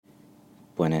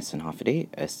Buenas and Hafide,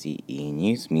 Esti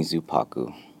News-miyu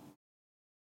på'go.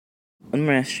 Un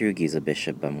maestro Giza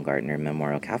Bishop Baumgartner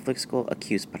Memorial Catholic School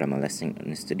accused para molesting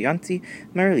un estudiante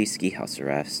Mariliski house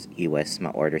arrest, iwas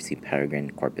ma-order si Peregrine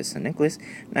Corpus San Nicholas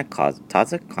na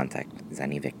taza contact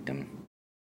zani victim.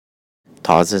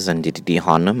 Taza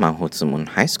zandidihana mahutsum un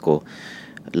high school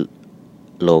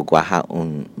lo guaha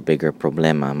un bigger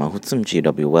problema mahutsum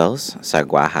GW Wells sa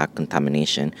guaha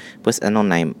contamination pues ano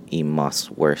na I mas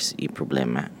worse I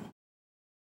problema.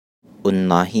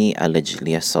 Unnahi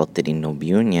allegedly assaulted in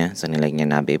Nobiunia sa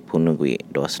nilagnanabe punugwi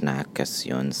dos na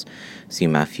occasions si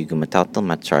Matthew gumatautal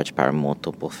ma-charge para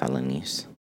multiple felonies.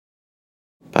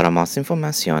 Para más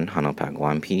información,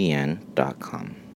 hanapag1pdn.com.